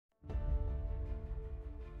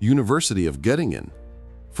University of Göttingen.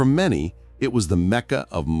 For many, it was the Mecca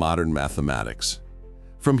of modern mathematics.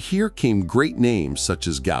 From here came great names such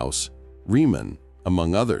as Gauss, Riemann,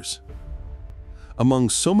 among others. Among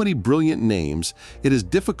so many brilliant names, it is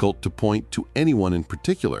difficult to point to anyone in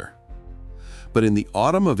particular. But in the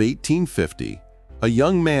autumn of 1850, a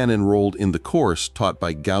young man enrolled in the course taught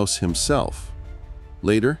by Gauss himself.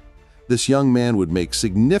 Later, this young man would make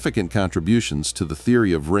significant contributions to the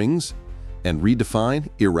theory of rings and redefine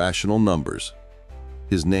irrational numbers.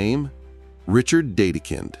 His name? Richard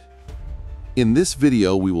Dedekind. In this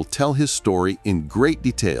video, we will tell his story in great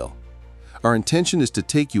detail. Our intention is to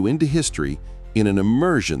take you into history in an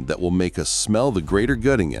immersion that will make us smell the greater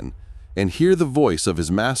Göttingen and hear the voice of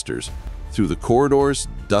his masters through the corridors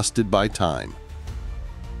dusted by time.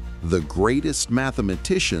 The greatest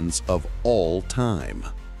mathematicians of all time.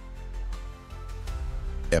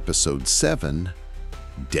 Episode 7,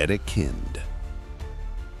 Dedekind.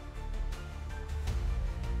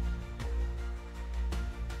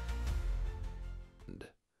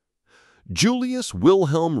 Julius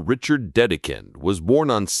Wilhelm Richard Dedekind was born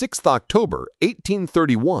on 6 October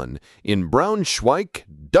 1831 in Braunschweig,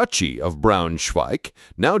 Duchy of Braunschweig,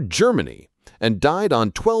 now Germany, and died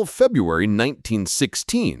on 12 February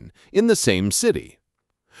 1916 in the same city.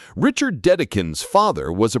 Richard Dedekind's father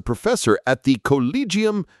was a professor at the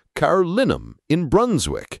Collegium Carolinum in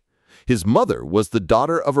Brunswick. His mother was the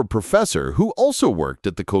daughter of a professor who also worked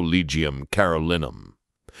at the Collegium Carolinum.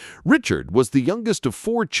 Richard was the youngest of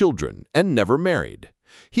 4 children and never married.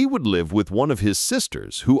 He would live with one of his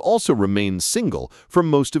sisters, who also remained single for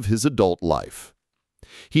most of his adult life.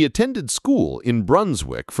 He attended school in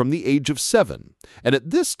Brunswick from the age of 7, and at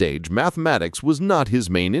this stage mathematics was not his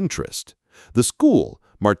main interest. The school,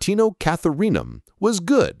 Martino Catharinum, was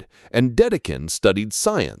good, and Dedekind studied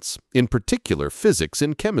science, in particular physics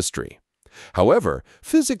and chemistry. However,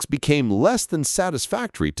 physics became less than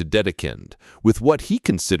satisfactory to Dedekind, with what he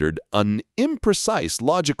considered an imprecise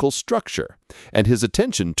logical structure, and his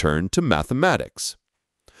attention turned to mathematics.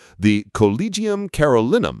 The Collegium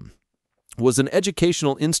Carolinum was an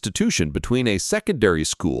educational institution between a secondary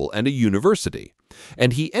school and a university,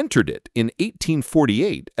 and he entered it in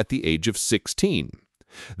 1848 at the age of 16.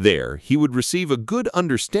 There, he would receive a good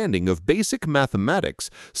understanding of basic mathematics,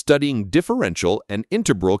 studying differential and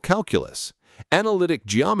integral calculus, analytic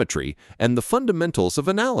geometry, and the fundamentals of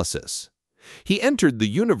analysis. He entered the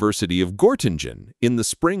University of Göttingen in the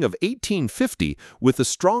spring of 1850 with a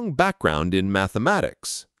strong background in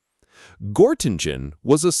mathematics. Göttingen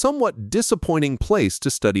was a somewhat disappointing place to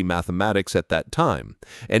study mathematics at that time,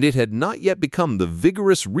 and it had not yet become the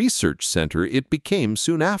vigorous research center it became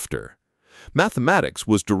soon after. Mathematics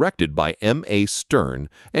was directed by M.A. Stern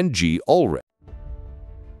and G. Ulrich.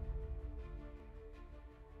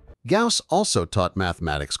 Gauss also taught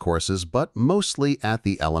mathematics courses, but mostly at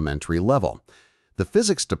the elementary level. The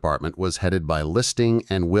physics department was headed by Listing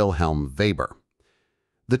and Wilhelm Weber.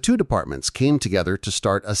 The two departments came together to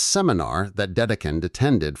start a seminar that Dedekind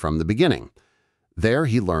attended from the beginning. There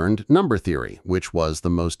he learned number theory, which was the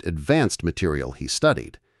most advanced material he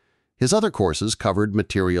studied. His other courses covered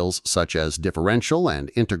materials such as differential and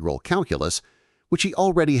integral calculus, which he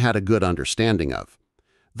already had a good understanding of.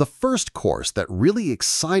 The first course that really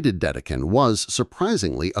excited Dedekind was,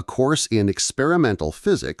 surprisingly, a course in experimental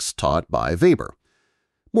physics taught by Weber.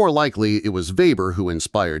 More likely, it was Weber who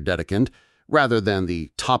inspired Dedekind, rather than the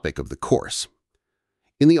topic of the course.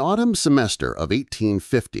 In the autumn semester of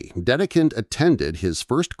 1850, Dedekind attended his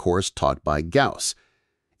first course taught by Gauss.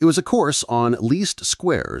 It was a course on least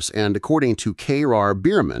squares, and according to K.R.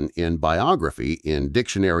 Bierman in Biography in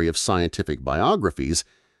Dictionary of Scientific Biographies,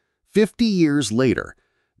 50 years later,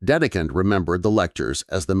 Dedekind remembered the lectures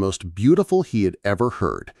as the most beautiful he had ever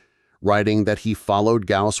heard, writing that he followed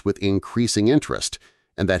Gauss with increasing interest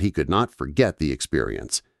and that he could not forget the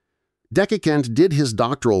experience. Dedekind did his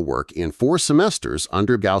doctoral work in 4 semesters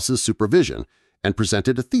under Gauss's supervision and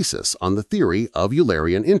presented a thesis on the theory of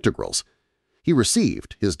Eulerian integrals. He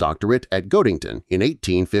received his doctorate at Göttingen in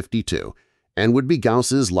 1852 and would be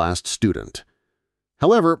Gauss's last student.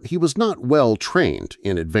 However, he was not well trained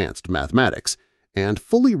in advanced mathematics and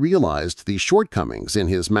fully realized the shortcomings in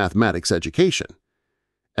his mathematics education.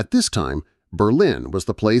 At this time, Berlin was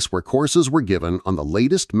the place where courses were given on the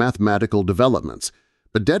latest mathematical developments,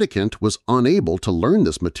 but Dedekind was unable to learn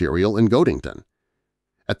this material in Göttingen.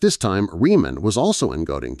 At this time, Riemann was also in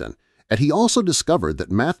Göttingen, and he also discovered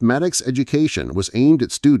that mathematics education was aimed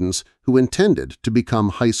at students who intended to become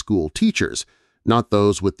high school teachers, not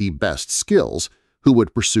those with the best skills who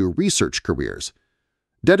would pursue research careers.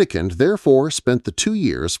 Dedekind therefore spent the 2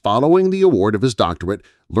 years following the award of his doctorate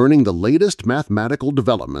learning the latest mathematical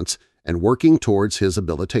developments and working towards his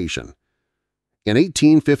habilitation. In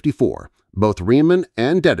 1854, both Riemann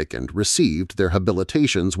and Dedekind received their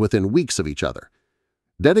habilitations within weeks of each other.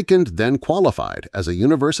 Dedekind then qualified as a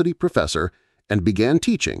university professor and began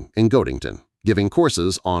teaching in Göttingen, giving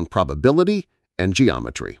courses on probability and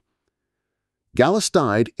geometry. Gauss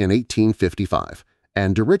died in 1855,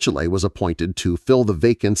 and Dirichlet was appointed to fill the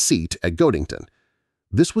vacant seat at Göttingen.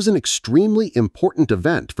 This was an extremely important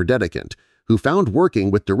event for Dedekind, who found working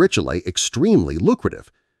with Dirichlet extremely lucrative.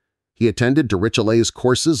 He attended Dirichlet's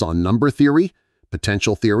courses on number theory,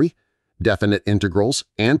 potential theory, definite integrals,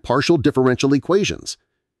 and partial differential equations.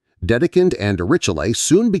 Dedekind and Dirichlet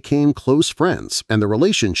soon became close friends, and the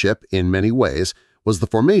relationship, in many ways, was the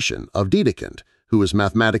formation of Dedekind, whose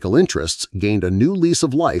mathematical interests gained a new lease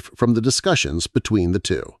of life from the discussions between the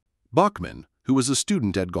two. Bachmann, who was a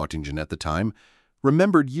student at Göttingen at the time,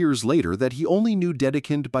 remembered years later that he only knew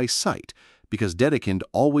Dedekind by sight because Dedekind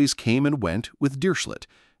always came and went with Dirichlet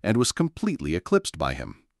and was completely eclipsed by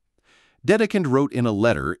him. Dedekind wrote in a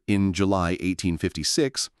letter in July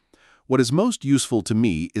 1856, "What is most useful to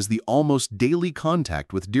me is the almost daily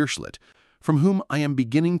contact with Dirichlet, from whom I am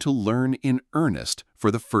beginning to learn in earnest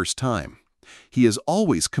for the first time. He is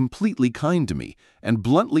always completely kind to me and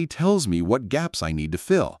bluntly tells me what gaps I need to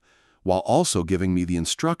fill, while also giving me the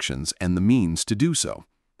instructions and the means to do so.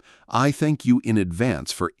 I thank you in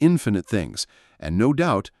advance for infinite things, and no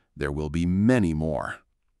doubt there will be many more."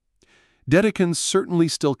 Dedekind certainly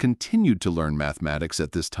still continued to learn mathematics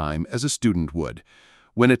at this time as a student would,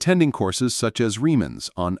 when attending courses such as Riemann's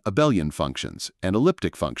on abelian functions and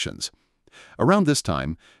elliptic functions. Around this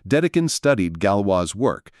time, Dedekind studied Galois'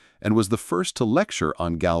 work and was the first to lecture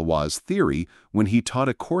on Galois' theory when he taught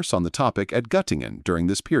a course on the topic at Göttingen during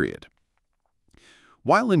this period.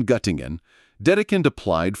 While in Göttingen, Dedekind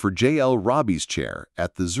applied for J.L. Rabi's chair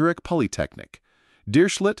at the Zurich Polytechnic.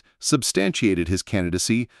 Dirichlet substantiated his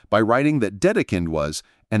candidacy by writing that Dedekind was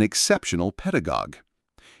an exceptional pedagogue.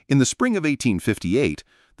 In the spring of 1858,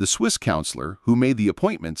 the Swiss counselor who made the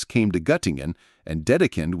appointments came to Göttingen, and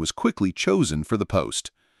Dedekind was quickly chosen for the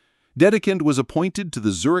post. Dedekind was appointed to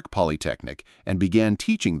the Zurich Polytechnic and began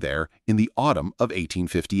teaching there in the autumn of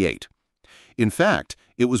 1858. In fact,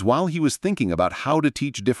 it was while he was thinking about how to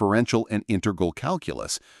teach differential and integral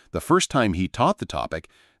calculus, the first time he taught the topic,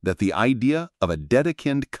 that the idea of a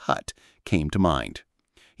Dedekind cut came to mind.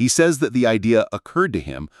 He says that the idea occurred to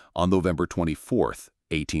him on November 24,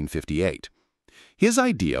 1858. His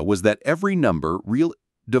idea was that every number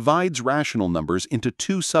divides rational numbers into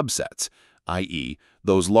two subsets, i.e.,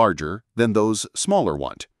 those larger than those smaller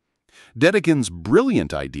ones. Dedekind's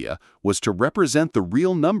brilliant idea was to represent the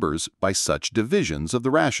real numbers by such divisions of the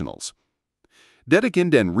rationals.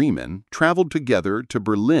 Dedekind and Riemann traveled together to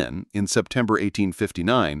Berlin in September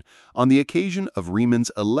 1859 on the occasion of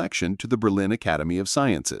Riemann's election to the Berlin Academy of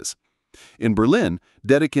Sciences. In Berlin,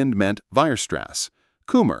 Dedekind met Weierstrass,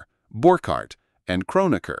 Kummer, Burckhardt, and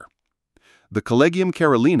Kronecker. The Collegium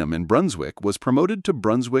Carolinum in Brunswick was promoted to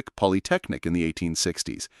Brunswick Polytechnic in the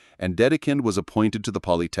 1860s, and Dedekind was appointed to the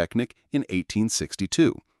Polytechnic in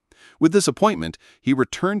 1862. With this appointment, he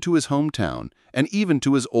returned to his hometown and even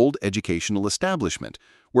to his old educational establishment,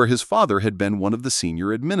 where his father had been one of the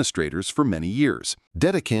senior administrators for many years.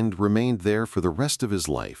 Dedekind remained there for the rest of his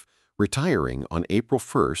life, retiring on April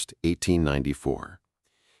 1, 1894.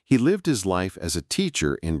 He lived his life as a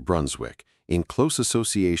teacher in Brunswick, in close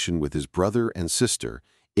association with his brother and sister,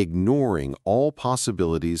 ignoring all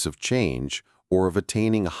possibilities of change or of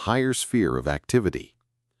attaining a higher sphere of activity.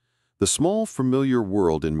 The small, familiar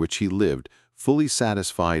world in which he lived fully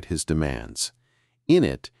satisfied his demands. In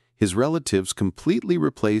it, his relatives completely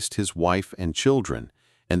replaced his wife and children,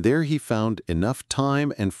 and there he found enough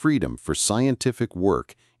time and freedom for scientific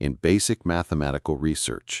work in basic mathematical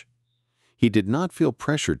research. He did not feel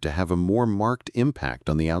pressured to have a more marked impact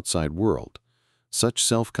on the outside world. Such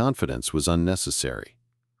self-confidence was unnecessary.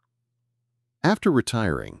 After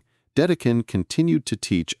retiring, Dedekind continued to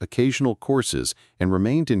teach occasional courses and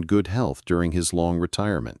remained in good health during his long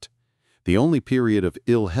retirement. The only period of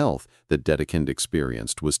ill health that Dedekind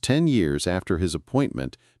experienced was 10 years after his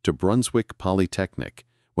appointment to Brunswick Polytechnic,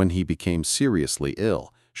 when he became seriously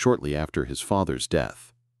ill shortly after his father's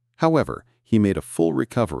death. However, he made a full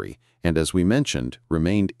recovery and, as we mentioned,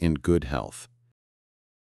 remained in good health.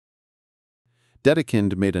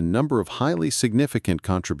 Dedekind made a number of highly significant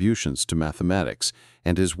contributions to mathematics,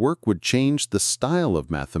 and his work would change the style of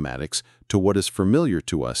mathematics to what is familiar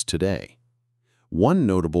to us today. One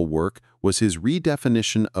notable work was his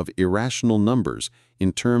redefinition of irrational numbers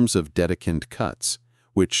in terms of Dedekind cuts,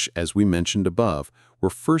 which, as we mentioned above, were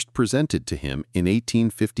first presented to him in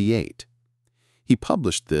 1858. He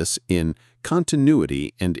published this in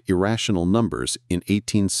Continuity and Irrational Numbers in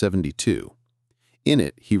 1872. In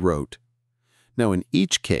it, he wrote, "Now in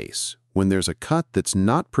each case, when there's a cut that's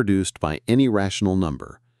not produced by any rational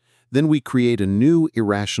number, then we create a new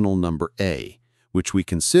irrational number A, which we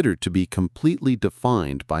consider to be completely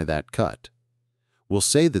defined by that cut. We'll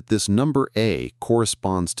say that this number A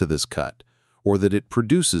corresponds to this cut, or that it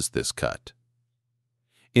produces this cut."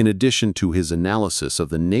 In addition to his analysis of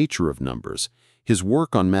the nature of numbers, his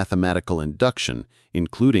work on mathematical induction,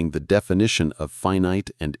 including the definition of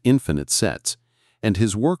finite and infinite sets, and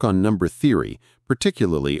his work on number theory,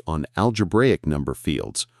 particularly on algebraic number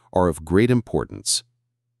fields, are of great importance.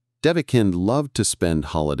 Dedekind loved to spend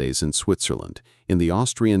holidays in Switzerland, in the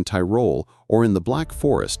Austrian Tyrol, or in the Black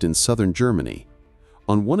Forest in southern Germany.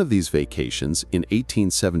 On one of these vacations in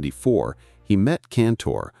 1874, he met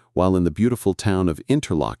Cantor while in the beautiful town of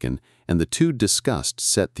Interlaken, and the two discussed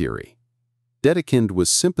set theory. Dedekind was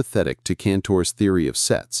sympathetic to Cantor's theory of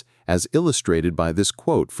sets, as illustrated by this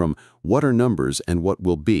quote from What Are Numbers and What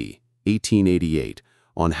Will Be, 1888,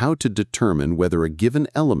 on how to determine whether a given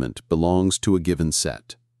element belongs to a given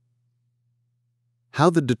set. How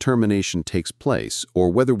the determination takes place,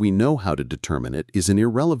 or whether we know how to determine it, is an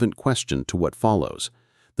irrelevant question to what follows.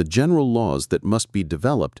 The general laws that must be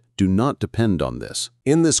developed do not depend on this.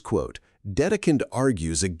 In this quote, Dedekind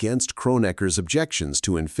argues against Kronecker's objections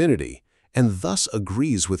to infinity, and thus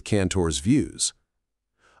agrees with Cantor's views.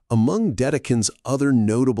 Among Dedekind's other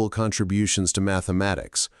notable contributions to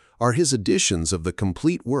mathematics are his editions of the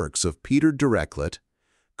complete works of Peter Dirichlet,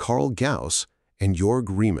 Carl Gauss, and Jörg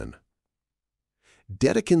Riemann.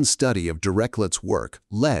 Dedekind's study of Dirichlet's work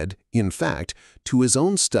led, in fact, to his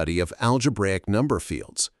own study of algebraic number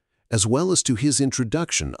fields, as well as to his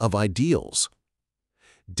introduction of ideals.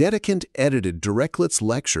 Dedekind edited Dirichlet's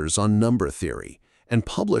lectures on number theory and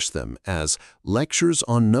published them as Lectures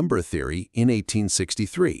on Number Theory in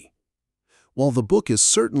 1863. While the book is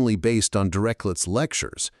certainly based on Dirichlet's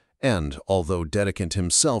lectures, and although Dedekind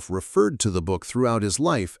himself referred to the book throughout his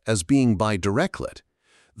life as being by Dirichlet,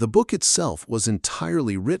 the book itself was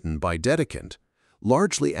entirely written by Dedekind,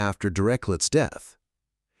 largely after Dirichlet's death.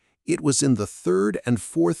 It was in the third and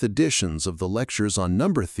fourth editions of the Lectures on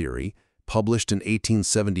Number Theory, published in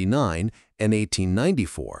 1879 and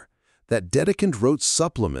 1894, that Dedekind wrote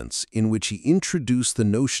supplements in which he introduced the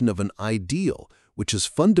notion of an ideal, which is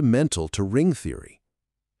fundamental to ring theory.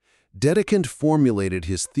 Dedekind formulated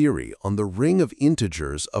his theory on the ring of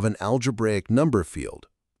integers of an algebraic number field.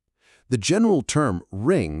 The general term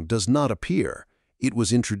ring does not appear. It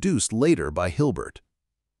was introduced later by Hilbert.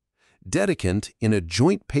 Dedekind, in a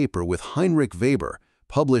joint paper with Heinrich Weber,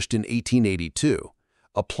 published in 1882,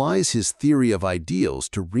 applies his theory of ideals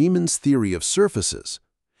to Riemann's theory of surfaces.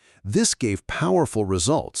 This gave powerful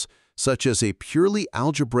results, such as a purely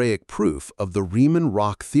algebraic proof of the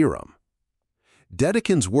Riemann-Roch theorem.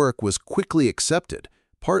 Dedekind's work was quickly accepted,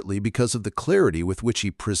 partly because of the clarity with which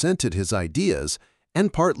he presented his ideas,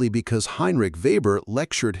 and partly because Heinrich Weber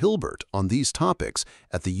lectured Hilbert on these topics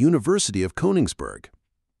at the University of Königsberg.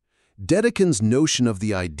 Dedekind's notion of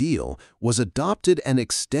the ideal was adopted and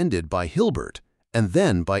extended by Hilbert, and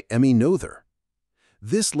then by Emmy Noether.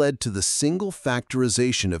 This led to the single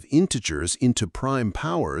factorization of integers into prime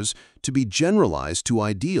powers to be generalized to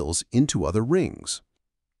ideals into other rings.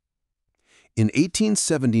 In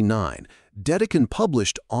 1879, Dedekind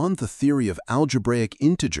published On the Theory of Algebraic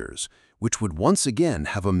Integers, which would once again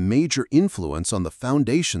have a major influence on the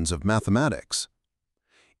foundations of mathematics.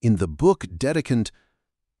 In the book Dedekind,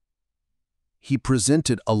 he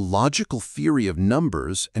presented a logical theory of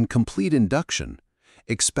numbers and complete induction,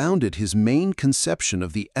 expounded his main conception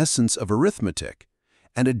of the essence of arithmetic,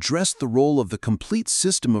 and addressed the role of the complete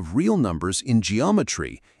system of real numbers in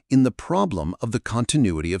geometry in the problem of the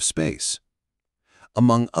continuity of space.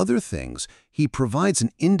 Among other things, he provides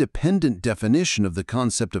an independent definition of the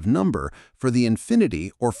concept of number for the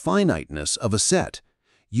infinity or finiteness of a set,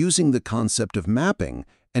 using the concept of mapping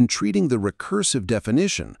and treating the recursive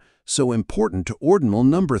definition so important to ordinal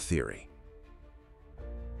number theory.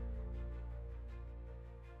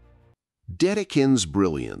 Dedekind's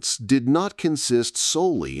brilliance did not consist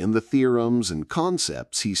solely in the theorems and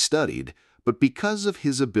concepts he studied, but because of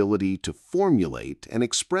his ability to formulate and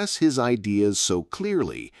express his ideas so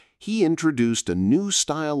clearly, he introduced a new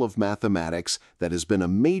style of mathematics that has been a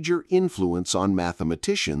major influence on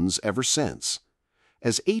mathematicians ever since.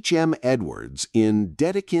 As H.M. Edwards in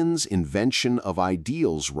Dedekind's Invention of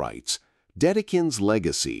Ideals writes, Dedekind's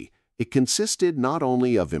legacy It consisted not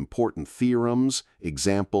only of important theorems,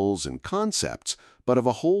 examples, and concepts, but of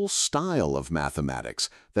a whole style of mathematics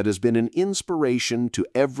that has been an inspiration to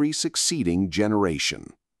every succeeding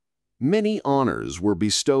generation. Many honors were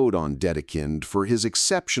bestowed on Dedekind for his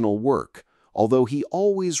exceptional work, although he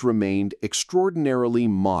always remained extraordinarily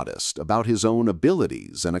modest about his own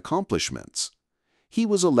abilities and accomplishments. He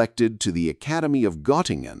was elected to the Academy of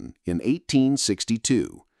Göttingen in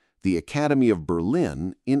 1862, the Academy of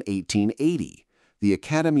Berlin in 1880, the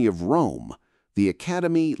Academy of Rome, the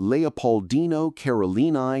Academy Leopoldino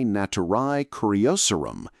Carolinae Naturae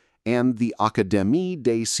Curiosarum, and the Académie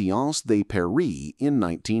des Sciences de Paris in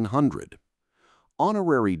 1900.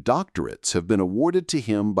 Honorary doctorates have been awarded to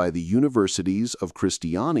him by the universities of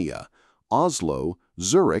Christiania, Oslo,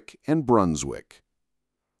 Zurich, and Brunswick.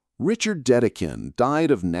 Richard Dedekind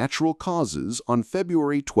died of natural causes on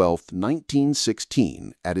February 12,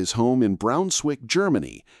 1916, at his home in Braunschweig,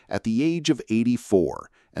 Germany, at the age of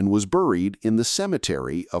 84, and was buried in the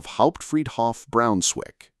cemetery of Hauptfriedhof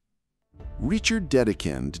Braunschweig. Richard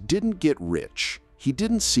Dedekind didn't get rich, he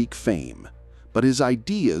didn't seek fame, but his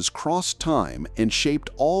ideas crossed time and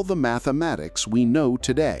shaped all the mathematics we know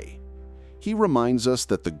today. He reminds us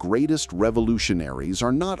that the greatest revolutionaries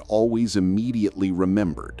are not always immediately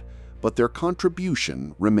remembered, but their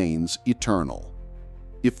contribution remains eternal.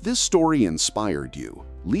 If this story inspired you,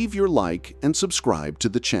 leave your like and subscribe to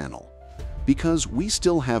the channel, because we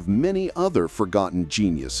still have many other forgotten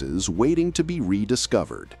geniuses waiting to be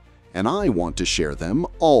rediscovered, and I want to share them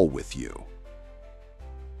all with you.